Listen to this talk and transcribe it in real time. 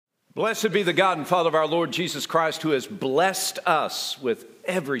Blessed be the God and Father of our Lord Jesus Christ, who has blessed us with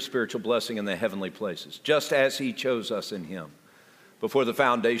every spiritual blessing in the heavenly places, just as he chose us in him before the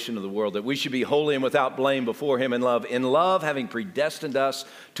foundation of the world, that we should be holy and without blame before him in love, having predestined us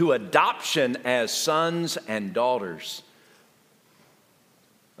to adoption as sons and daughters,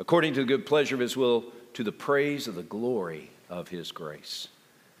 according to the good pleasure of his will, to the praise of the glory of his grace.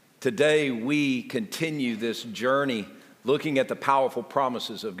 Today we continue this journey looking at the powerful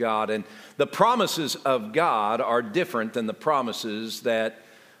promises of God. And the promises of God are different than the promises that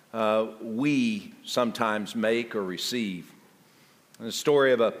we sometimes make or receive. The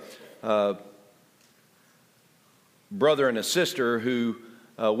story of a brother and a sister who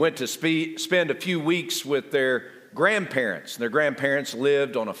went to spend a few weeks with their grandparents. Their grandparents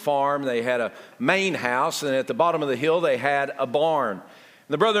lived on a farm. They had a main house, and at the bottom of the hill they had a barn. And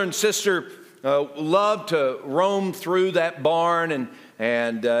the brother and sister loved to roam through that barn,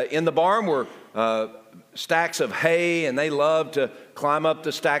 and in the barn were stacks of hay, and they loved to climb up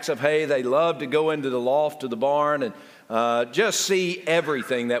the stacks of hay. They loved to go into the loft of the barn and just see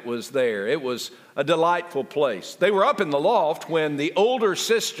everything that was there. It was a delightful place. They were up in the loft when the older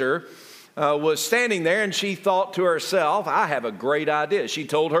sister was standing there, and she thought to herself, I have a great idea. She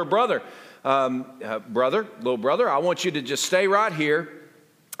told her brother, little brother, I want you to just stay right here.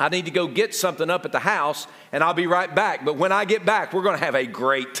 I need to go get something up at the house, and I'll be right back. But when I get back, we're going to have a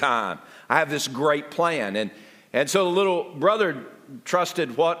great time. I have this great plan. And so the little brother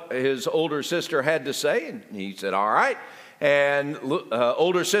trusted what his older sister had to say, and he said, all right. And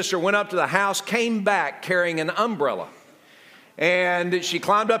older sister went up to the house, came back carrying an umbrella. And she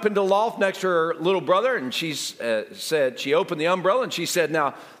climbed up into the loft next to her little brother, and she opened the umbrella, and she said,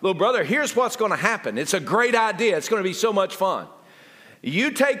 now, little brother, here's what's going to happen. It's a great idea. It's going to be so much fun.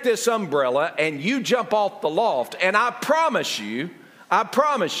 You take this umbrella and you jump off the loft, and I promise you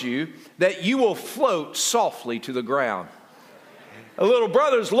that you will float softly to the ground. The little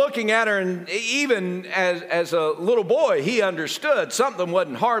brother's looking at her, and even as a little boy, he understood something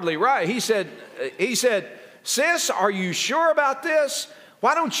wasn't hardly right. He said, sis, are you sure about this?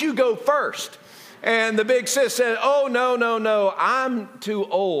 Why don't you go first? And the big sis said, oh, no, I'm too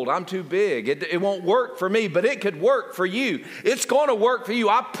old, I'm too big. It won't work for me, but it could work for you. It's going to work for you,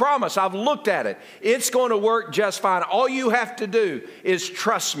 I promise. I've looked at it. It's going to work just fine. All you have to do is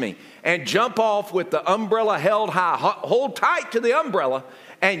trust me and jump off with the umbrella held high. Hold tight to the umbrella,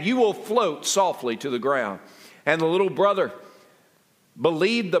 and you will float softly to the ground. And the little brother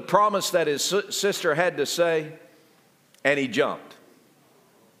believed the promise that his sister had to say, and he jumped.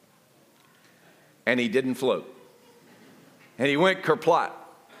 And he didn't float. And he went kerplop.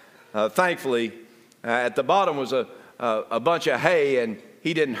 Thankfully, at the bottom was a bunch of hay, and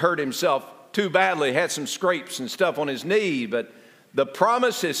he didn't hurt himself too badly. He had some scrapes and stuff on his knee, but the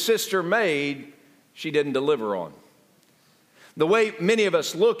promise his sister made, she didn't deliver on. The way many of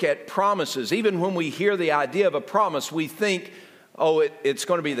us look at promises, even when we hear the idea of a promise, we think, oh, it's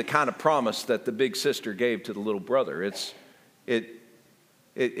going to be the kind of promise that the big sister gave to the little brother.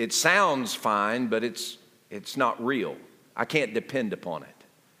 It sounds fine, but it's not real. I can't depend upon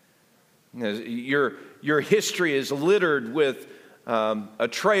it. Your history is littered with a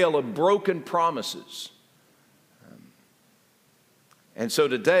trail of broken promises. And so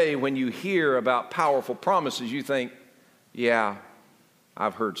today, when you hear about powerful promises, you think, yeah,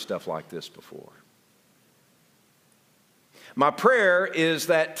 I've heard stuff like this before. My prayer is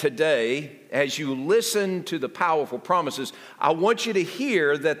that today, as you listen to the powerful promises, I want you to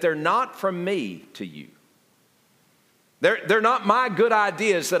hear that they're not from me to you. They're not my good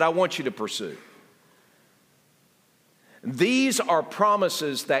ideas that I want you to pursue. These are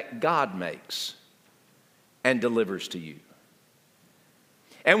promises that God makes and delivers to you.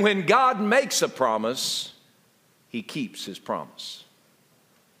 And when God makes a promise, he keeps his promise.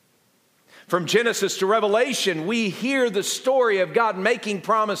 From Genesis to Revelation, we hear the story of God making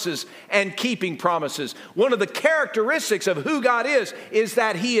promises and keeping promises. One of the characteristics of who God is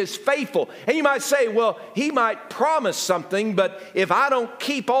that he is faithful. And you might say, well, he might promise something, but if I don't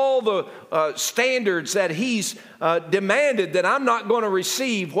keep all the standards that he's demanded, then I'm not going to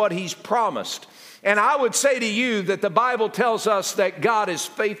receive what he's promised. And I would say to you that the Bible tells us that God is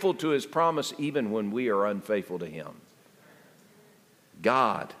faithful to his promise even when we are unfaithful to him.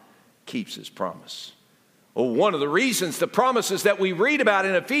 God keeps his promise. Well, one of the reasons the promises that we read about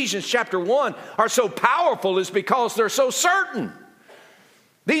in Ephesians chapter 1 are so powerful is because they're so certain.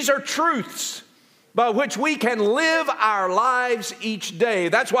 These are truths by which we can live our lives each day.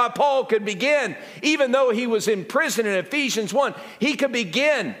 That's why Paul could begin, even though he was in prison in Ephesians 1, he could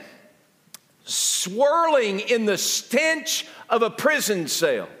begin swirling in the stench of a prison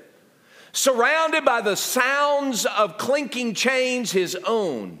cell. surrounded by the sounds of clinking chains, his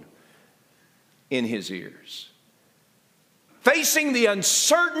own in his ears. Facing the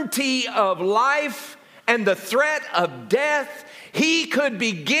uncertainty of life and the threat of death, he could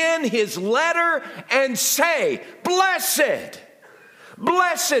begin his letter and say, "Blessed,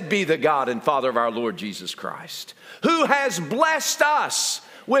 blessed be the God and Father of our Lord Jesus Christ, who has blessed us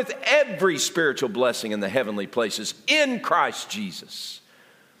with every spiritual blessing in the heavenly places in Christ Jesus."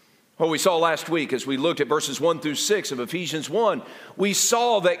 What we saw last week as we looked at verses 1 through 6 of Ephesians 1, we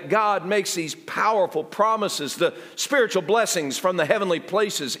saw that God makes these powerful promises, the spiritual blessings from the heavenly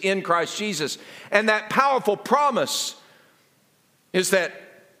places in Christ Jesus. And that powerful promise is that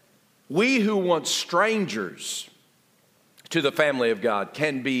we who once strangers to the family of God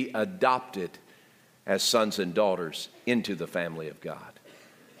can be adopted as sons and daughters into the family of God.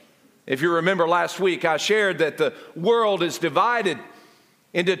 If you remember last week, I shared that the world is divided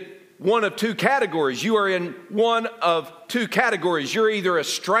into one of two categories. You are in one of two categories. You're either a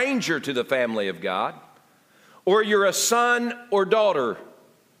stranger to the family of God, or you're a son or daughter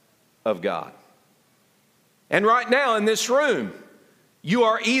of God. And right now in this room, you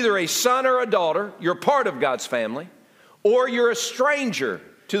are either a son or a daughter, you're part of God's family, or you're a stranger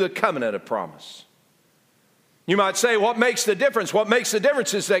to the covenant of promise. You might say, what makes the difference? What makes the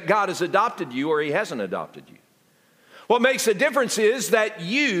difference is that God has adopted you or he hasn't adopted you. What makes the difference is that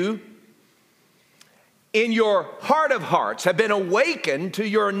you, in your heart of hearts, have been awakened to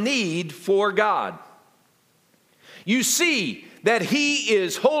your need for God. You see that he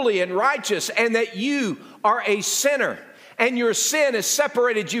is holy and righteous and that you are a sinner and your sin has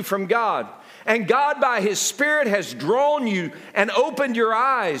separated you from God. And God, by his Spirit, has drawn you and opened your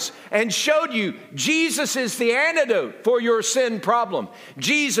eyes and showed you Jesus is the antidote for your sin problem.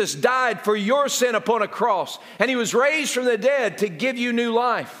 Jesus died for your sin upon a cross, and he was raised from the dead to give you new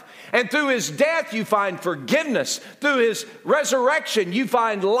life. And through his death, you find forgiveness. Through his resurrection, you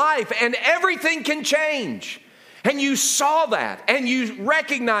find life, and everything can change. And you saw that, and you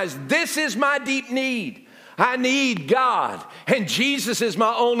recognized, this is my deep need. I need God, and Jesus is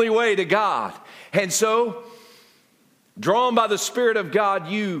my only way to God. And so, drawn by the Spirit of God,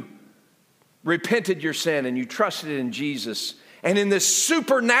 you repented your sin and you trusted in Jesus. And in this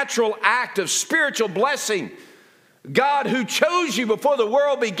supernatural act of spiritual blessing, God, who chose you before the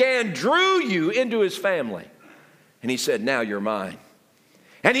world began, drew you into his family. And he said, now you're mine.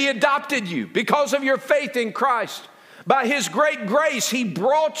 And he adopted you because of your faith in Christ. By his great grace, he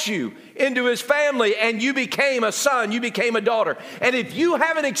brought you into his family and you became a son, you became a daughter. And if you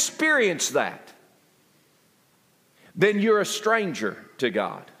haven't experienced that, then you're a stranger to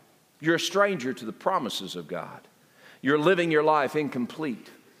God. You're a stranger to the promises of God. You're living your life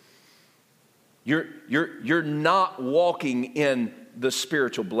incomplete. You're not walking in the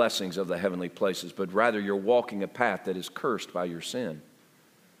spiritual blessings of the heavenly places, but rather you're walking a path that is cursed by your sin.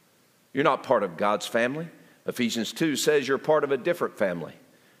 You're not part of God's family. Ephesians 2 says you're part of a different family.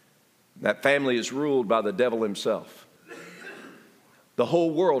 That family is ruled by the devil himself. The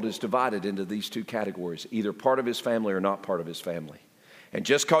whole world is divided into these two categories, either part of his family or not part of his family. And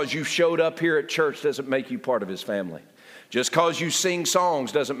just because you showed up here at church doesn't make you part of his family. Just because you sing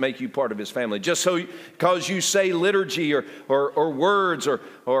songs doesn't make you part of his family. Just because you say liturgy or words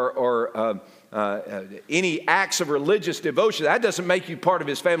or any acts of religious devotion, that doesn't make you part of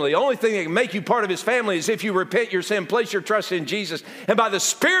his family. The only thing that can make you part of his family is if you repent your sin, place your trust in Jesus, and by the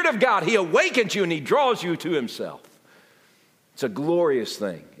Spirit of God, he awakens you and he draws you to himself. It's a glorious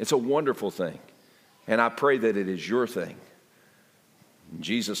thing. It's a wonderful thing. And I pray that it is your thing.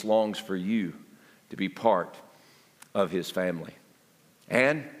 Jesus longs for you to be part of his family.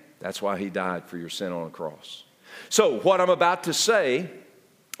 And that's why he died for your sin on a cross. So what I'm about to say,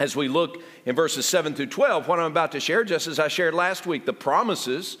 as we look in verses 7 through 12, what I'm about to share, just as I shared last week, the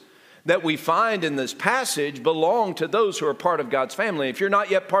promises that we find in this passage belong to those who are part of God's family. If you're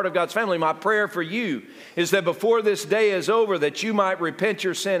not yet part of God's family, my prayer for you is that before this day is over, that you might repent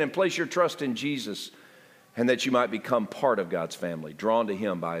your sin and place your trust in Jesus, and that you might become part of God's family, drawn to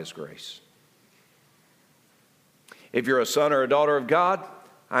him by his grace. If you're a son or a daughter of God,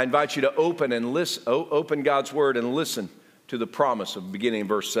 I invite you to open God's word and listen to the promise of beginning in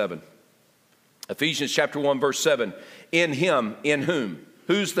verse 7. Ephesians chapter 1, verse 7. In him, in whom?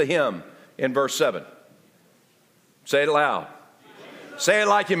 Who's the him in verse 7? Say it loud. Say it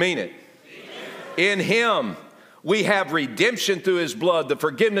like you mean it. In him we have redemption through his blood, the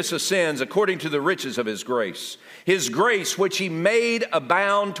forgiveness of sins according to the riches of his grace. His grace which he made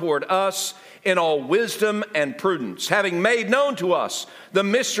abound toward us in all wisdom and prudence, having made known to us the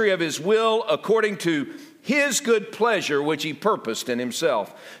mystery of his will according to his good pleasure which he purposed in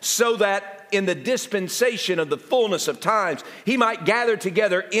himself, so that in the dispensation of the fullness of times he might gather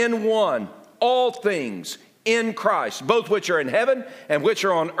together in one all things in Christ, both which are in heaven and which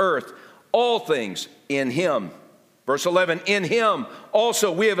are on earth, all things in him. Verse 11, in him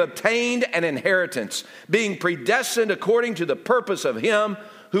also we have obtained an inheritance, being predestined according to the purpose of him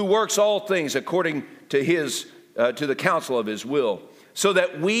who works all things according to the counsel of his will, so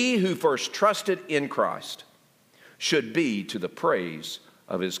that we who first trusted in Christ should be to the praise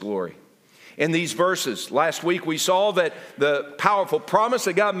of his glory. In these verses, last week we saw that the powerful promise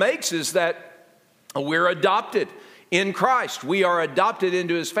that God makes is that we're adopted in Christ. We are adopted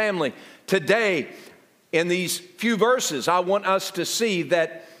into his family. Today, in these few verses, I want us to see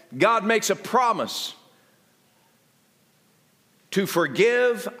that God makes a promise to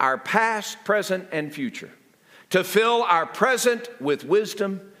forgive our past, present, and future, to fill our present with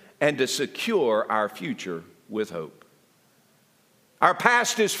wisdom, and to secure our future with hope. Our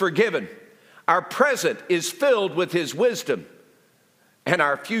past is forgiven. Our present is filled with his wisdom, and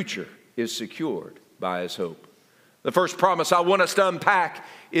our future is secured by his hope. The first promise I want us to unpack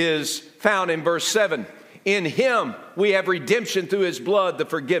is found in verse 7. In him we have redemption through his blood, the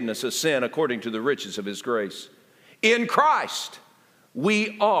forgiveness of sin according to the riches of his grace. In Christ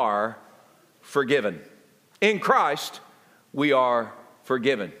we are forgiven. In Christ we are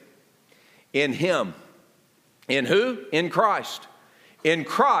forgiven. In him. In who? In Christ. In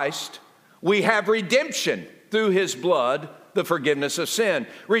Christ we have redemption through his blood, the forgiveness of sin.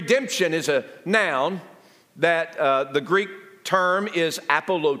 Redemption is a noun that the Greek term is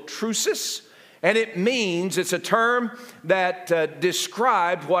apolotrusis, and it means, it's a term that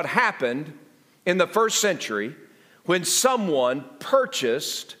described what happened in the first century when someone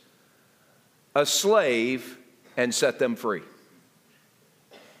purchased a slave and set them free.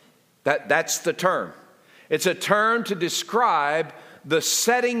 That's the term. It's a term to describe the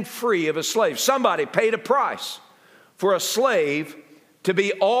setting free of a slave. Somebody paid a price for a slave to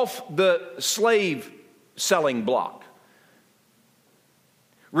be off the slave selling block.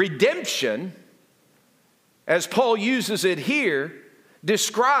 Redemption, as Paul uses it here,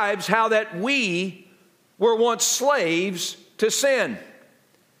 describes how that we were once slaves to sin.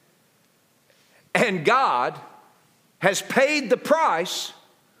 And God has paid the price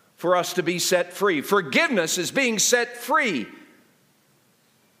for us to be set free. Forgiveness is being set free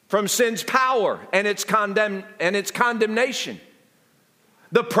from sin's power and its condemnation.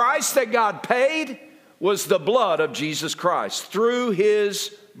 The price that God paid was the blood of Jesus Christ. Through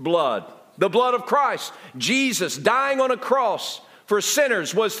his blood, the blood of Christ, Jesus dying on a cross for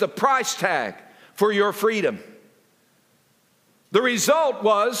sinners was the price tag for your freedom. The result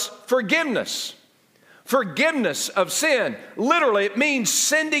was forgiveness. Forgiveness of sin. Literally, it means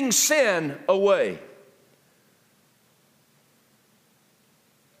sending sin away.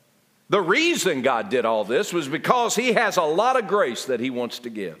 The reason God did all this was because he has a lot of grace that he wants to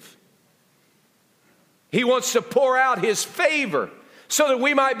give. He wants to pour out his favor so that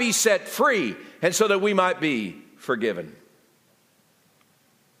we might be set free and so that we might be forgiven.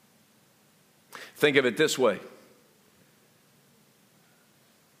 Think of it this way.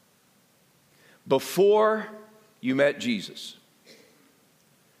 Before you met Jesus,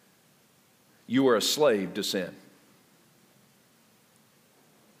 you were a slave to sin.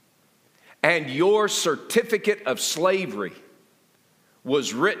 And your certificate of slavery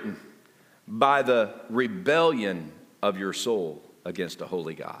was written by the rebellion of your soul against a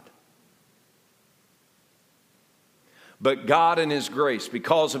holy God. But God in his grace,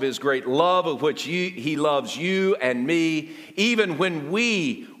 because of his great love of which he loves you and me, even when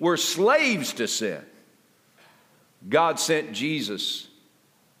we were slaves to sin, God sent Jesus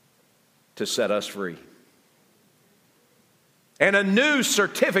to set us free. And a new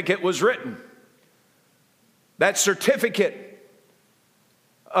certificate was written. That certificate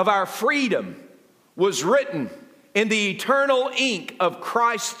of our freedom was written in the eternal ink of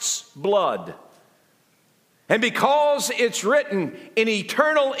Christ's blood. And because it's written in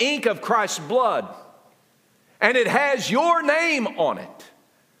eternal ink of Christ's blood, and it has your name on it,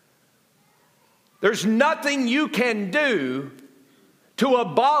 there's nothing you can do to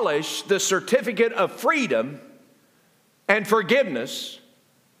abolish the certificate of freedom and forgiveness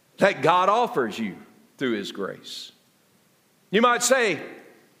that God offers you through his grace. You might say,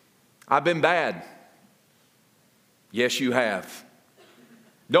 I've been bad. Yes, you have.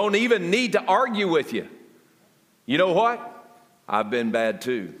 Don't even need to argue with you. You know what? I've been bad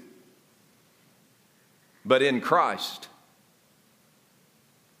too. But in Christ,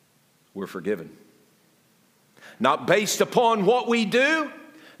 we're forgiven. Not based upon what we do,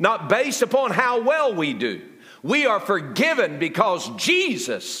 not based upon how well we do. We are forgiven because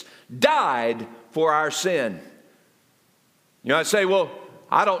Jesus died for our sin. You might say, well,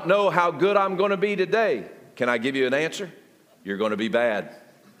 I don't know how good I'm going to be today. Can I give you an answer? You're going to be bad.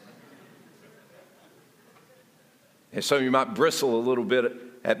 And some of you might bristle a little bit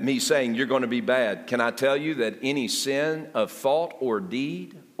at me saying you're going to be bad. Can I tell you that any sin of thought or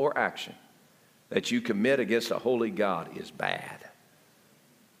deed or action that you commit against a holy God is bad?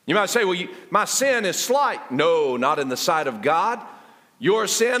 You might say, well, my sin is slight. No, not in the sight of God. Your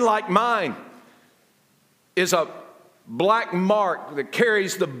sin, like mine, is a black mark that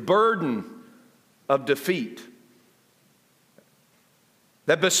carries the burden of defeat,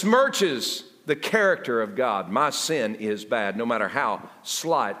 that besmirches the character of God. My sin is bad, no matter how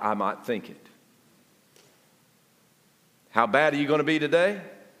slight I might think it. How bad are you going to be today?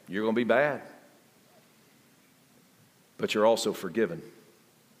 You're going to be bad. But you're also forgiven.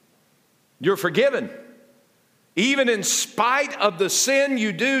 You're forgiven. Even in spite of the sin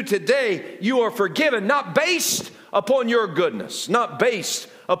you do today, you are forgiven, not based upon your goodness, not based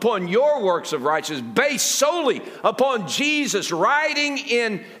upon your works of righteousness, based solely upon Jesus writing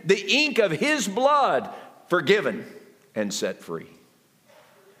in the ink of his blood, forgiven and set free.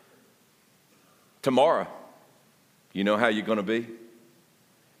 Tomorrow, you know how you're going to be?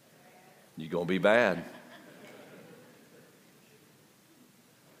 You're going to be bad.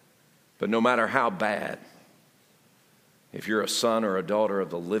 But no matter how bad, if you're a son or a daughter of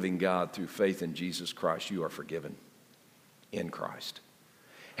the living God through faith in Jesus Christ, you are forgiven in Christ.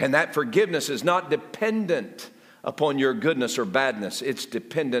 And that forgiveness is not dependent upon your goodness or badness. It's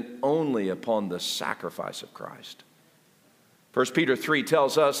dependent only upon the sacrifice of Christ. 1 Peter 3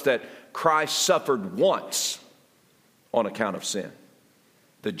 tells us that Christ suffered once on account of sin,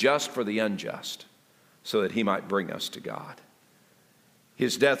 the just for the unjust, so that he might bring us to God.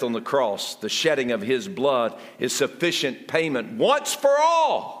 His death on the cross, the shedding of his blood, is sufficient payment once for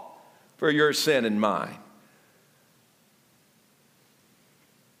all for your sin and mine.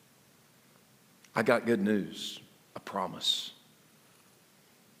 I got good news, a promise.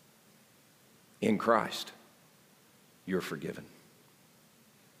 In Christ, you're forgiven.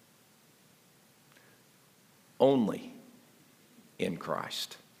 Only in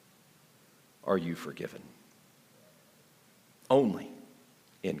Christ are you forgiven. Only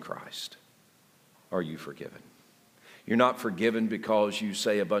in Christ are you forgiven. You're not forgiven because you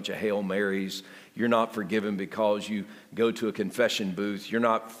say a bunch of Hail Marys. You're not forgiven because you go to a confession booth. You're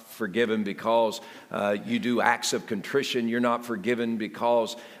not forgiven because you do acts of contrition. You're not forgiven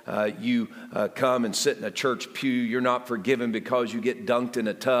because you come and sit in a church pew. You're not forgiven because you get dunked in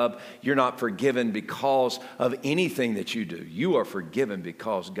a tub. You're not forgiven because of anything that you do. You are forgiven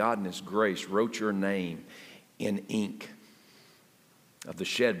because God in his grace wrote your name in ink of the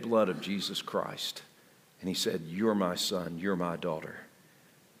shed blood of Jesus Christ. And he said, you're my son, you're my daughter.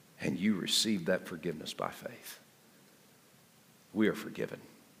 And you received that forgiveness by faith. We are forgiven.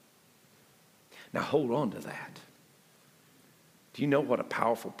 Now hold on to that. Do you know what a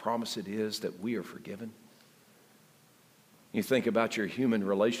powerful promise it is that we are forgiven? You think about your human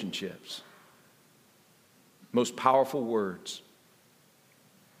relationships. Most powerful words.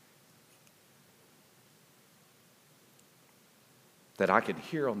 That I can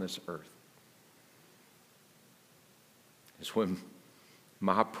hear on this earth is when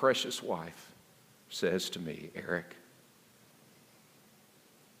my precious wife says to me, Eric,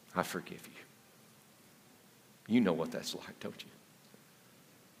 I forgive you. You know what that's like, don't you?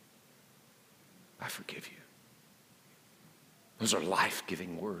 I forgive you. Those are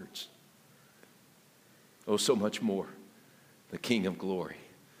life-giving words. Oh, so much more. The King of glory,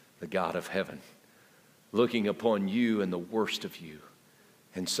 the God of heaven, looking upon you and the worst of you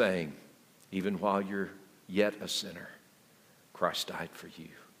and saying, even while you're yet a sinner, Christ died for you.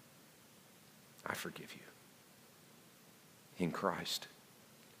 I forgive you. In Christ,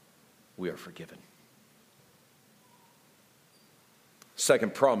 we are forgiven.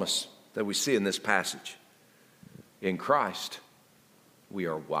 Second promise that we see in this passage. In Christ, we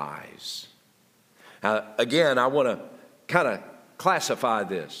are wise. Again, I want to kind of classify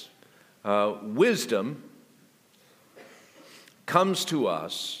this. Wisdom comes to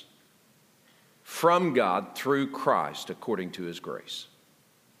us from God through Christ according to his grace.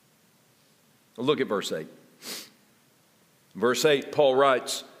 Look at verse 8. Verse 8, Paul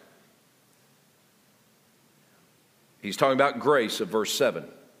writes, he's talking about grace of verse 7.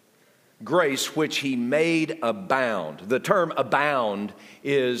 Grace which he made abound. The term abound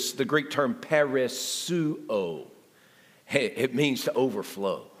is the Greek term perissuo. It means to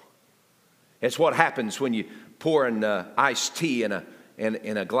overflow. It's what happens when you pour an iced tea in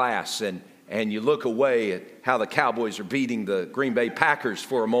in a glass, and you look away at how the Cowboys are beating the Green Bay Packers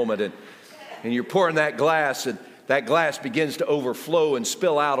for a moment, and you're pouring that glass, and that glass begins to overflow and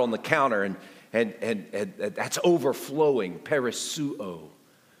spill out on the counter, and that's overflowing, perisuo.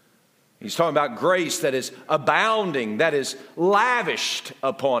 He's talking about grace that is abounding, that is lavished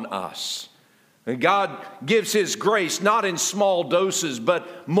upon us. And God gives His grace not in small doses,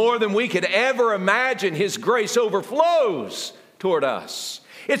 but more than we could ever imagine. His grace overflows toward us.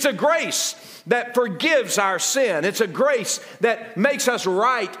 It's a grace that forgives our sin. It's a grace that makes us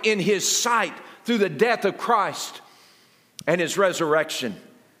right in His sight through the death of Christ and His resurrection.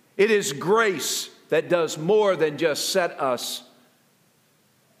 It is grace that does more than just set us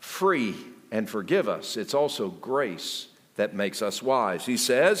free and forgive us. It's also grace that makes us wise. He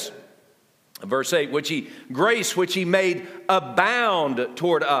says, verse 8, grace which He made abound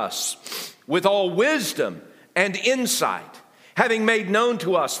toward us with all wisdom and insight, having made known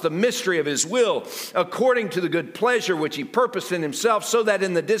to us the mystery of His will, according to the good pleasure which He purposed in Himself, so that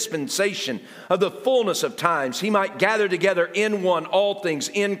in the dispensation of the fullness of times He might gather together in one all things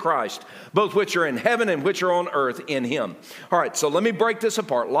in Christ, both which are in heaven and which are on earth in Him. All right, so let me break this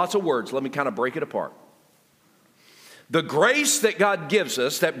apart. Lots of words. Let me kind of break it apart. The grace that God gives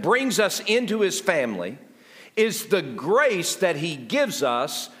us, that brings us into His family, is the grace that He gives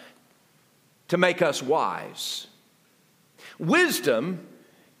us to make us wise. Wisdom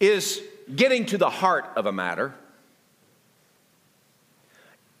is getting to the heart of a matter.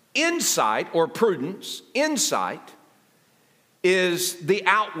 Insight or prudence, insight, is the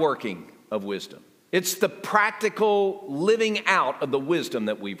outworking of wisdom. It's the practical living out of the wisdom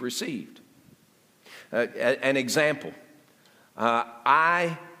that we've received. An example,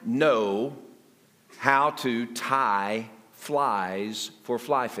 I know how to tie flies for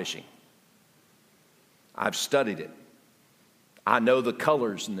fly fishing. I've studied it. I know the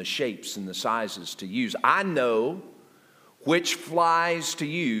colors and the shapes and the sizes to use. I know which flies to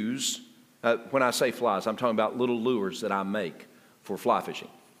use. When I say flies, I'm talking about little lures that I make for fly fishing.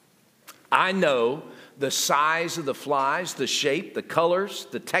 I know the size of the flies, the shape, the colors,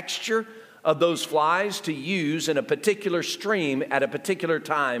 the texture of those flies to use in a particular stream at a particular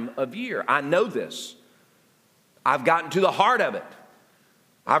time of year. I know this. I've gotten to the heart of it.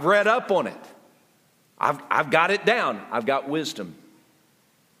 I've read up on it. I've got it down. I've got wisdom.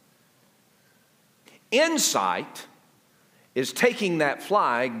 Insight is taking that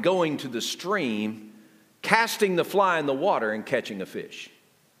fly, going to the stream, casting the fly in the water and catching a fish.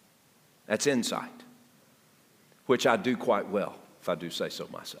 That's insight, which I do quite well, if I do say so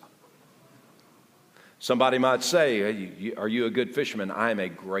myself. Somebody might say, are you a good fisherman? I am a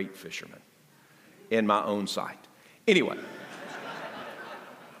great fisherman in my own sight. Anyway.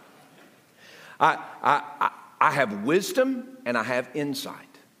 I have wisdom and I have insight.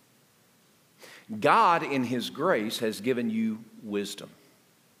 God, in His grace, has given you wisdom,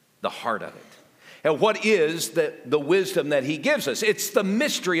 the heart of it. And what is the wisdom that He gives us? It's the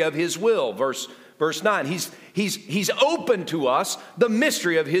mystery of His will. Verse 9, He's open to us the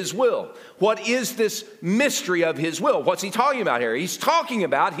mystery of His will. What is this mystery of His will? What's He talking about here? He's talking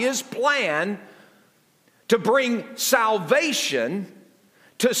about His plan to bring salvation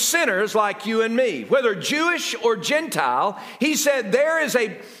to sinners like you and me, whether Jewish or Gentile. He said there is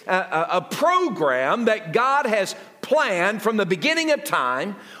a program that God has planned from the beginning of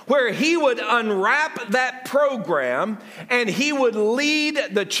time where He would unwrap that program and He would lead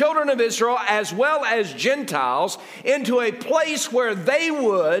the children of Israel as well as Gentiles into a place where they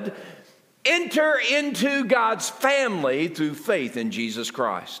would enter into God's family through faith in Jesus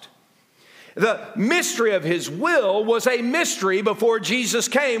Christ. The mystery of His will was a mystery before Jesus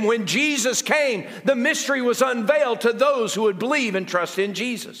came. When Jesus came, the mystery was unveiled to those who would believe and trust in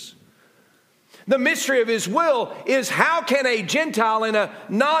Jesus. The mystery of His will is how can a Gentile and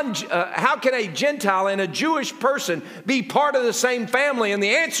a Jewish person be part of the same family? And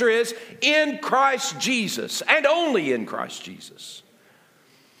the answer is in Christ Jesus, and only in Christ Jesus.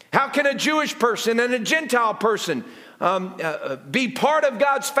 How can a Jewish person and a Gentile person be part of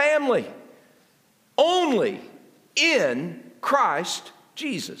God's family? Only in Christ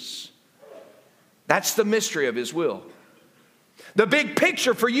Jesus. That's the mystery of His will. The big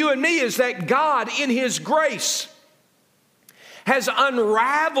picture for you and me is that God, in His grace, has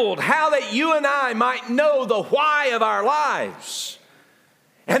unraveled how that you and I might know the why of our lives.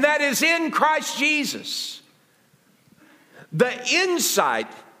 And that is in Christ Jesus. The insight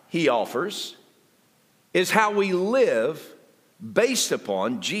He offers is how we live based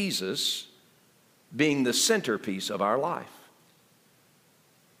upon Jesus being the centerpiece of our life.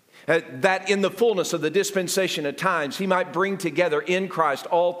 That in the fullness of the dispensation of times, he might bring together in Christ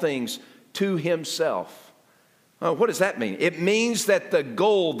all things to himself. What does that mean? It means that the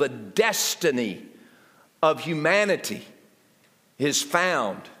goal, the destiny of humanity is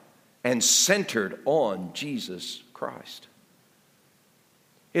found and centered on Jesus Christ.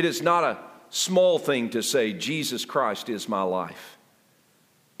 It is not a small thing to say, Jesus Christ is my life.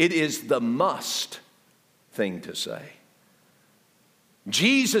 It is the must thing to say.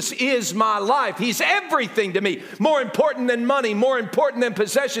 Jesus is my life. He's everything to me. More important than money, more important than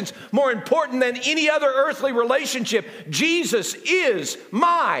possessions, more important than any other earthly relationship. Jesus is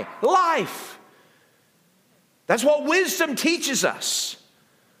my life. That's what wisdom teaches us.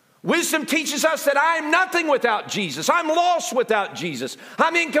 Wisdom teaches us that I am nothing without Jesus. I'm lost without Jesus.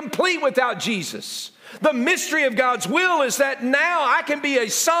 I'm incomplete without Jesus. The mystery of God's will is that now I can be a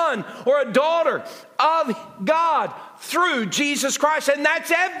son or a daughter of God through Jesus Christ, and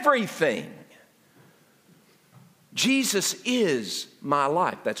that's everything. Jesus is my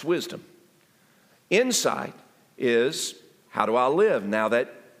life. That's wisdom. Insight is, how do I live now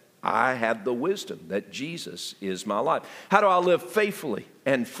that I have the wisdom that Jesus is my life? How do I live faithfully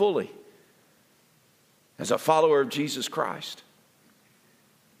and fully as a follower of Jesus Christ?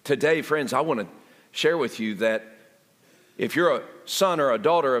 Today, friends, I want to share with you that if you're a son or a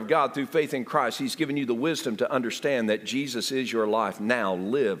daughter of God through faith in Christ, he's given you the wisdom to understand that Jesus is your life. Now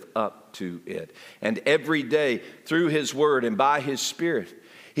live up to it. And every day through his word and by his spirit,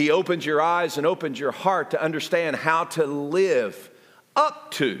 he opens your eyes and opens your heart to understand how to live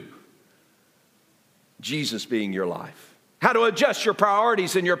up to Jesus being your life. How to adjust your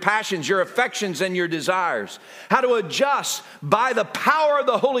priorities and your passions, your affections and your desires. How to adjust by the power of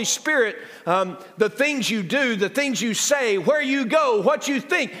the Holy Spirit the things you do, the things you say, where you go, what you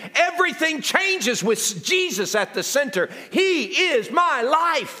think. Everything changes with Jesus at the center. He is my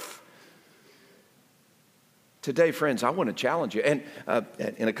life. Today, friends, I want to challenge you. And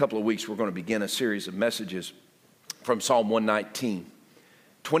in a couple of weeks, we're going to begin a series of messages from Psalm 119.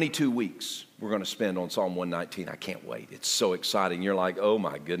 22 weeks we're going to spend on Psalm 119. I can't wait. It's so exciting. You're like, oh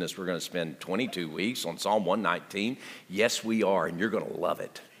my goodness, we're going to spend 22 weeks on Psalm 119. Yes, we are, and you're going to love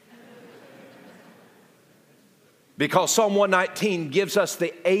it. Because Psalm 119 gives us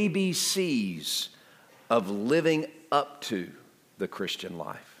the ABCs of living up to the Christian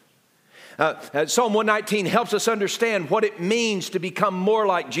life. Psalm 119 helps us understand what it means to become more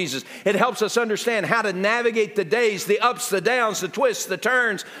like Jesus. It helps us understand how to navigate the days, the ups, the downs, the twists, the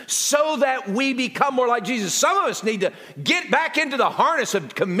turns, so that we become more like Jesus. Some of us need to get back into the harness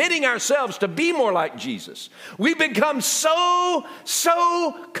of committing ourselves to be more like Jesus. We've become so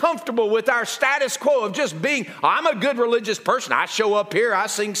comfortable with our status quo of just being, I'm a good religious person. I show up here, I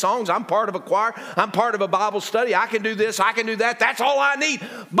sing songs, I'm part of a choir, I'm part of a Bible study, I can do this, I can do that. That's all I need.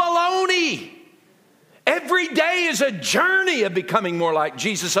 Baloney. Every day is a journey of becoming more like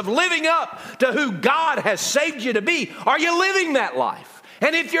Jesus, of living up to who God has saved you to be. Are you living that life?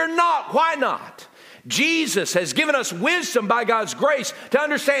 And if you're not, why not? Jesus has given us wisdom by God's grace to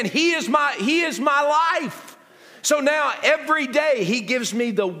understand He is my life. So now every day He gives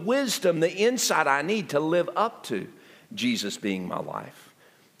me the wisdom, the insight I need to live up to Jesus being my life.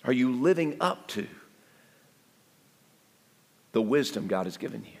 Are you living up to the wisdom God has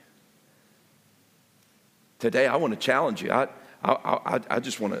given you? Today, I want to challenge you. I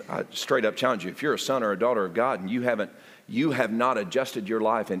just want to straight up challenge you. If you're a son or a daughter of God and you have not adjusted your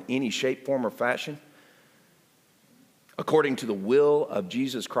life in any shape, form, or fashion according to the will of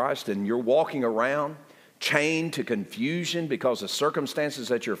Jesus Christ, and you're walking around chained to confusion because of circumstances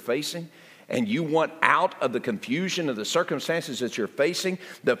that you're facing, and you want out of the confusion of the circumstances that you're facing,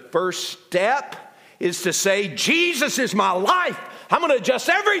 the first step is to say, Jesus is my life. I'm going to adjust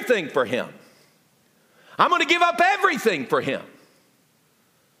everything for Him. I'm going to give up everything for Him.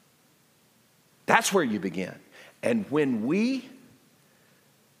 That's where you begin. And when we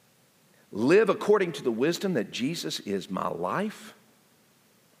live according to the wisdom that Jesus is my life,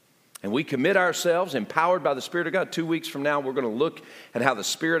 and we commit ourselves, empowered by the Spirit of God. 2 weeks from now, we're going to look at how the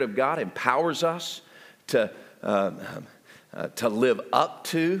Spirit of God empowers us to live up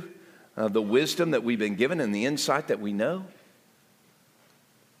to the wisdom that we've been given and the insight that we know.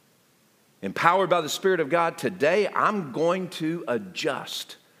 Empowered by the Spirit of God, today I'm going to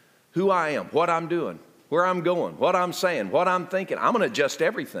adjust who I am, what I'm doing, where I'm going, what I'm saying, what I'm thinking. I'm going to adjust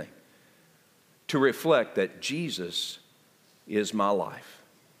everything to reflect that Jesus is my life.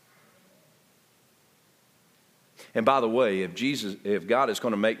 And by the way, if God is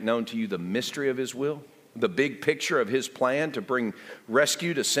going to make known to you the mystery of His will, the big picture of his plan to bring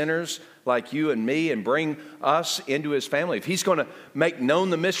rescue to sinners like you and me and bring us into his family, if he's going to make known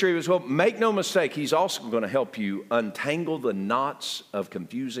the mystery of his will, make no mistake, he's also going to help you untangle the knots of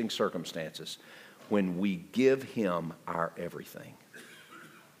confusing circumstances when we give him our everything.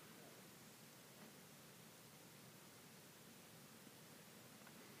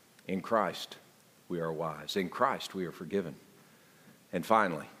 In Christ, we are wise. In Christ, we are forgiven. And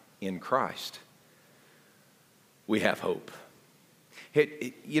finally, in Christ, we have hope.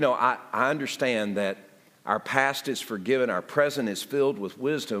 I understand that our past is forgiven, our present is filled with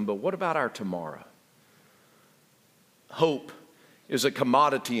wisdom, but what about our tomorrow? Hope is a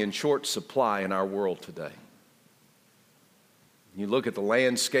commodity in short supply in our world today. You look at the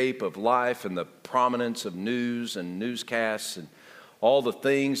landscape of life and the prominence of news and newscasts and all the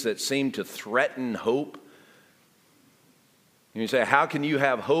things that seem to threaten hope. And you say, how can you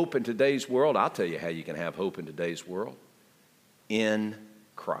have hope in today's world? I'll tell you how you can have hope in today's world. In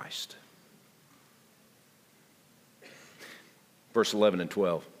Christ. Verse 11 and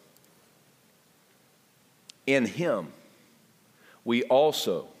 12. In him we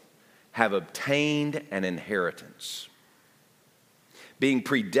also have obtained an inheritance, being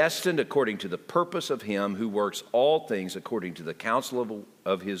predestined according to the purpose of him who works all things according to the counsel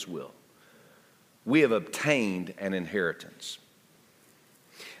of his will. We have obtained an inheritance.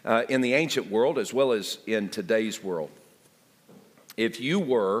 In the ancient world as well as in today's world, if you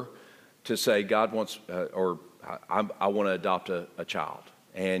were to say, God wants, I want to adopt a child,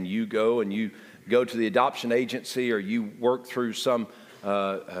 and you go to the adoption agency or you work through some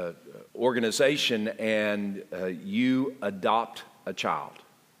organization and you adopt a child.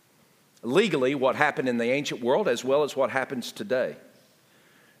 Legally, what happened in the ancient world as well as what happens today,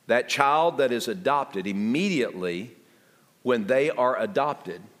 that child that is adopted, immediately when they are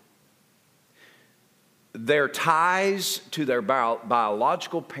adopted, their ties to their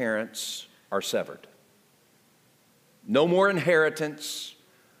biological parents are severed. No more inheritance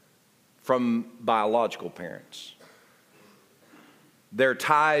from biological parents. Their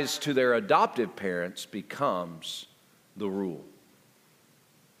ties to their adoptive parents becomes the rule.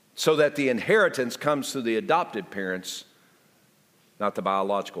 So that the inheritance comes through the adopted parents, not the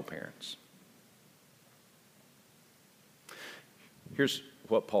biological parents. Here's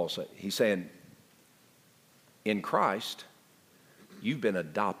what Paul said. He's saying, in Christ, you've been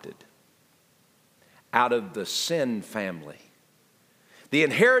adopted out of the sin family. The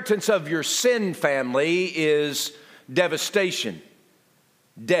inheritance of your sin family is devastation,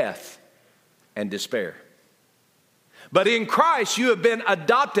 death, and despair. But in Christ, you have been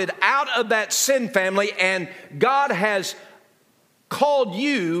adopted out of that sin family, and God has called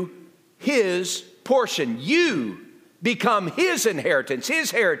you his portion. You become his inheritance, his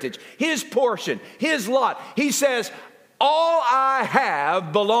heritage, his portion, his lot. He says, all I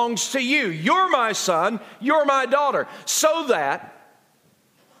have belongs to you. You're my son, you're my daughter. So that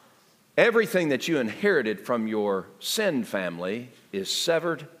everything that you inherited from your sin family is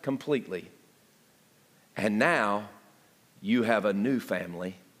severed completely. And now you have a new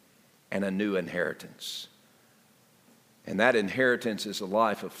family and a new inheritance. And that inheritance is a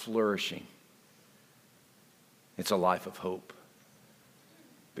life of flourishing. It's a life of hope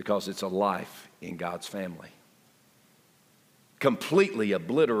because it's a life in God's family. Completely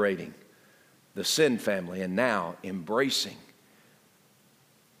obliterating the sin family and now embracing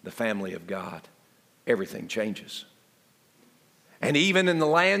the family of God. Everything changes. And even in the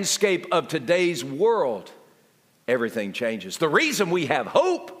landscape of today's world, everything changes. The reason we have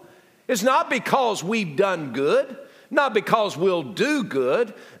hope is not because we've done good, not because we'll do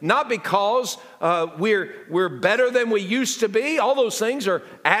good, not because we're better than we used to be. All those things are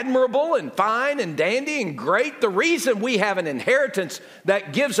admirable and fine and dandy and great. The reason we have an inheritance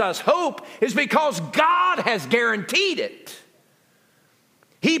that gives us hope is because God has guaranteed it.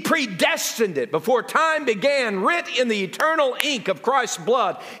 He predestined it before time began, writ in the eternal ink of Christ's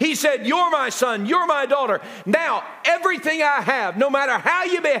blood. He said, you're my son, you're my daughter. Now, everything I have, no matter how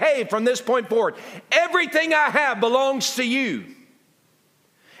you behave from this point forward, everything I have belongs to you.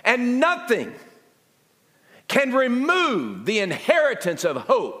 And nothing can remove the inheritance of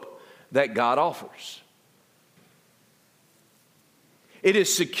hope that God offers. It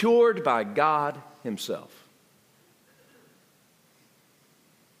is secured by God himself.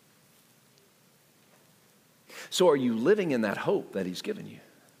 So are you living in that hope that he's given you?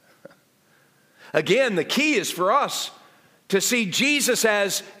 Again, the key is for us to see Jesus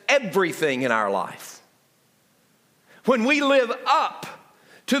as everything in our life. When we live up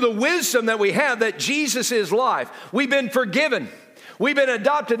to the wisdom that we have that Jesus is life, we've been forgiven. We've been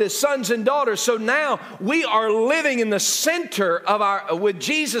adopted as sons and daughters. So now we are living in the center of with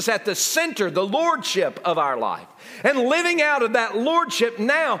Jesus at the center, the lordship of our life. And living out of that lordship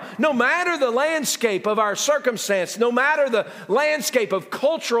now, no matter the landscape of our circumstance, no matter the landscape of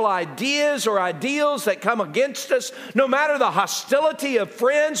cultural ideas or ideals that come against us, no matter the hostility of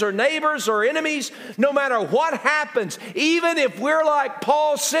friends or neighbors or enemies, no matter what happens, even if we're like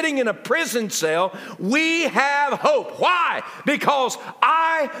Paul sitting in a prison cell, we have hope. Why? Because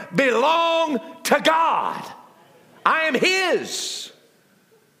I belong to God. I am His.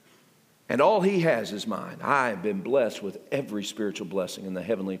 And all He has is mine. I have been blessed with every spiritual blessing in the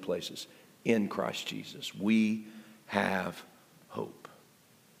heavenly places in Christ Jesus. We have hope.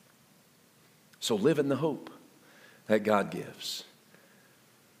 So live in the hope that God gives.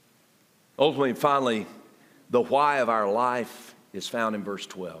 Ultimately, finally, the why of our life is found in verse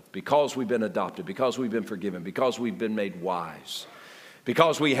 12. Because we've been adopted, because we've been forgiven, because we've been made wise,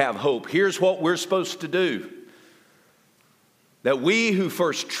 because we have hope. Here's what we're supposed to do. That we who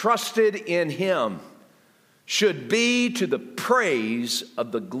first trusted in Him should be to the praise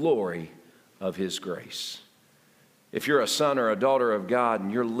of the glory of His grace. If you're a son or a daughter of God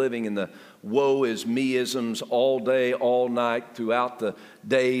and you're living in the woe is me-isms all day, all night, throughout the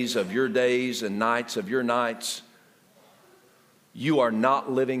days of your days and nights of your nights, you are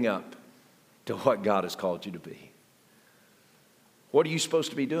not living up to what God has called you to be. What are you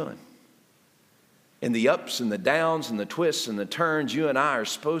supposed to be doing? In the ups and the downs and the twists and the turns, you and I are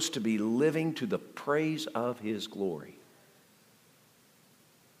supposed to be living to the praise of His glory.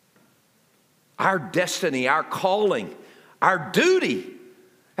 Our destiny, our calling, our duty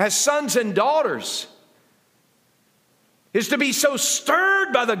as sons and daughters is to be so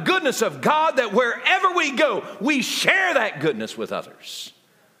stirred by the goodness of God that wherever we go, we share that goodness with others.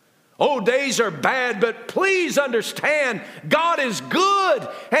 Oh, days are bad, but please understand, God is good,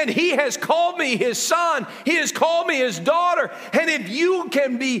 and He has called me His son. He has called me His daughter. And if you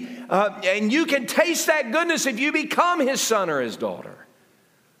can be, and you can taste that goodness if you become His son or His daughter.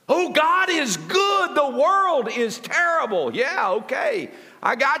 Oh, God is good. The world is terrible. Yeah, okay,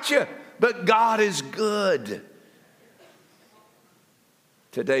 I got you. But God is good.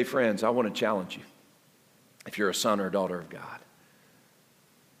 Today, friends, I want to challenge you. If you're a son or a daughter of God,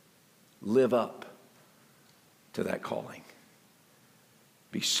 live up to that calling.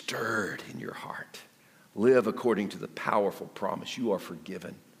 Be stirred in your heart. Live according to the powerful promise. You are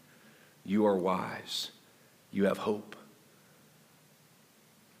forgiven. You are wise. You have hope.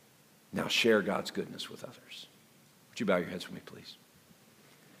 Now share God's goodness with others. Would you bow your heads for me, please?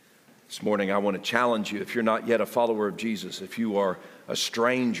 This morning I want to challenge you, if you're not yet a follower of Jesus, if you are a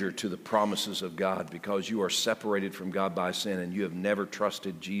stranger to the promises of God because you are separated from God by sin and you have never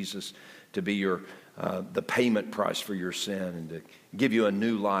trusted Jesus to be the payment price for your sin and to give you a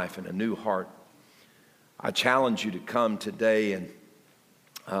new life and a new heart, I challenge you to come today and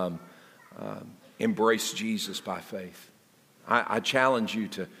embrace Jesus by faith. I challenge you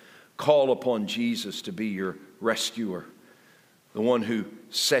to call upon Jesus to be your rescuer, the one who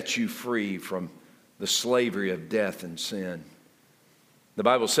sets you free from the slavery of death and sin. The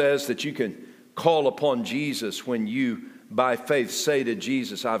Bible says that you can call upon Jesus when you, by faith, say to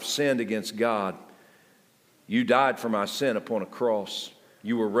Jesus, I've sinned against God. You died for my sin upon a cross.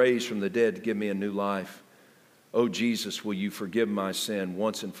 You were raised from the dead to give me a new life. Oh, Jesus, will you forgive my sin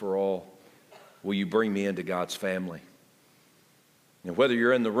once and for all? Will you bring me into God's family? And whether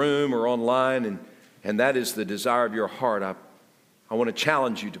you're in the room or online and that is the desire of your heart, I want to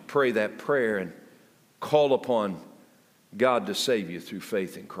challenge you to pray that prayer and call upon God to save you through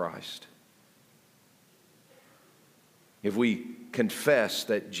faith in Christ. If we confess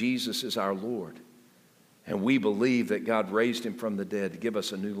that Jesus is our Lord and we believe that God raised Him from the dead to give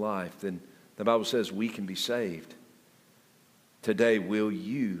us a new life, then the Bible says we can be saved. Today, will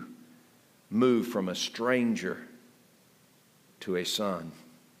you move from a stranger to a son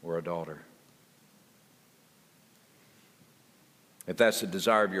or a daughter? If that's the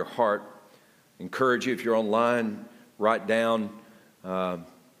desire of your heart, I encourage you, if you're online, write down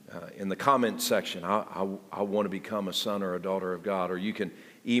in the comment section, I want to become a son or a daughter of God. Or you can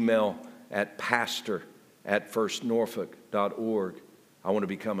email at pastor@firstnorfolk.org. I want to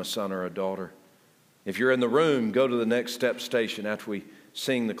become a son or a daughter. If you're in the room, go to the Next Step station after we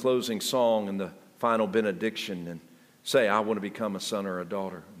sing the closing song and the final benediction and say, I want to become a son or a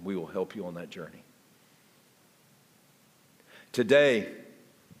daughter. We will help you on that journey. Today,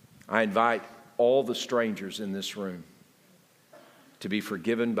 I invite all the strangers in this room to be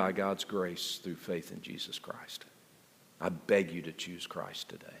forgiven by God's grace through faith in Jesus Christ. I beg you to choose Christ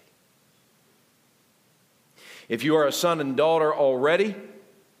today. If you are a son and daughter already,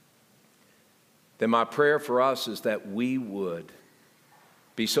 then my prayer for us is that we would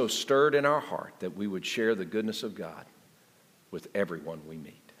be so stirred in our heart that we would share the goodness of God with everyone we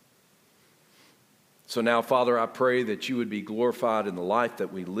meet. So now, Father, I pray that you would be glorified in the life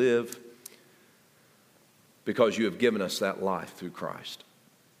that we live because you have given us that life through Christ.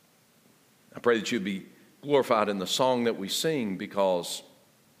 I pray that you would be glorified in the song that we sing because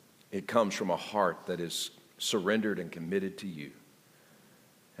it comes from a heart that is surrendered and committed to you.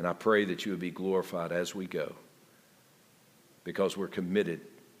 And I pray that you would be glorified as we go because we're committed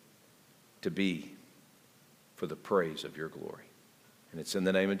to be for the praise of your glory. And it's in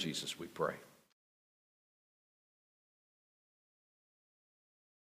the name of Jesus we pray.